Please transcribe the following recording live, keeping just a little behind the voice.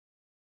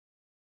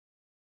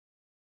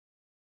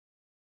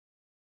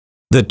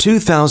The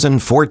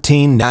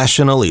 2014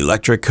 National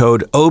Electric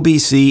Code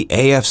OBC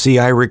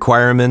AFCI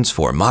requirements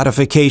for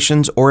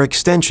modifications or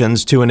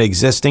extensions to an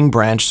existing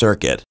branch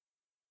circuit.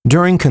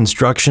 During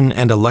construction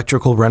and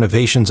electrical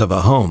renovations of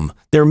a home,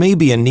 there may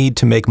be a need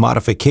to make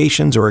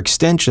modifications or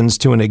extensions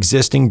to an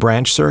existing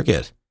branch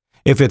circuit.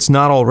 If it's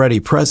not already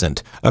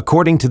present,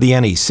 according to the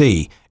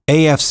NEC,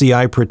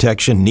 AFCI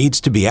protection needs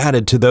to be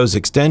added to those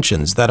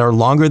extensions that are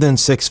longer than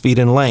 6 feet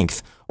in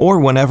length, or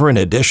whenever an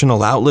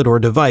additional outlet or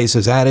device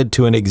is added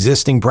to an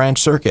existing branch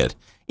circuit,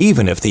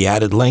 even if the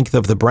added length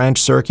of the branch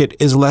circuit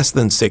is less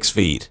than 6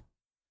 feet.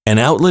 An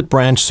outlet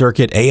branch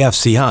circuit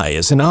AFCI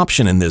is an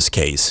option in this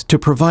case to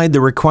provide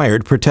the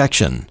required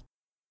protection.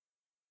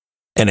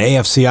 An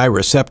AFCI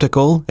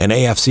receptacle, an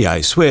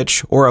AFCI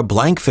switch, or a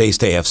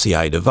blank-faced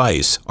AFCI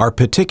device are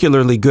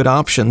particularly good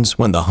options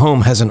when the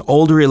home has an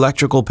older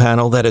electrical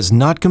panel that is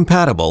not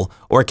compatible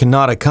or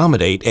cannot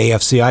accommodate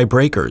AFCI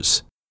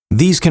breakers.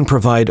 These can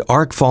provide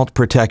arc fault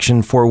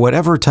protection for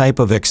whatever type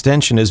of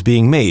extension is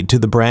being made to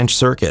the branch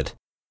circuit.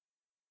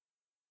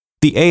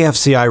 The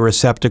AFCI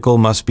receptacle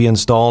must be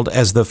installed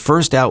as the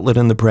first outlet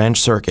in the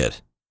branch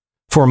circuit.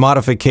 For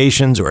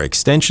modifications or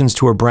extensions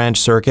to a branch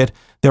circuit,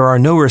 there are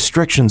no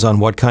restrictions on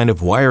what kind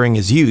of wiring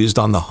is used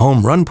on the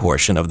home run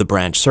portion of the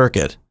branch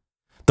circuit.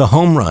 The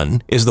home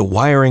run is the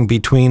wiring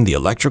between the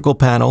electrical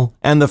panel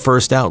and the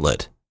first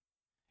outlet.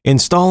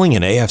 Installing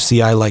an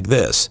AFCI like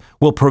this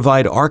will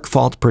provide arc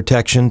fault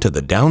protection to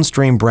the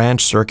downstream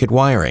branch circuit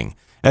wiring,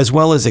 as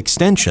well as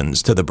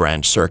extensions to the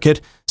branch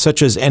circuit,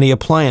 such as any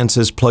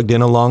appliances plugged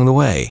in along the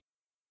way.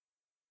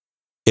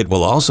 It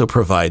will also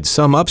provide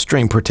some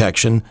upstream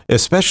protection,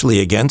 especially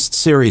against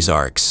series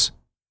arcs.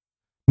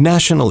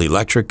 National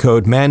Electric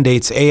Code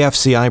mandates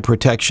AFCI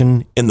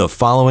protection in the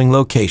following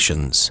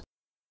locations.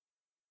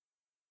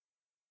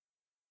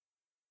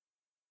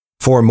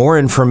 For more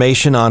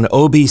information on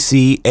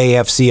OBC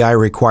AFCI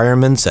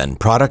requirements and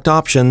product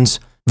options,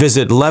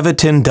 visit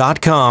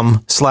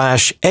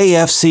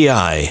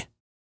leviton.com/AFCI.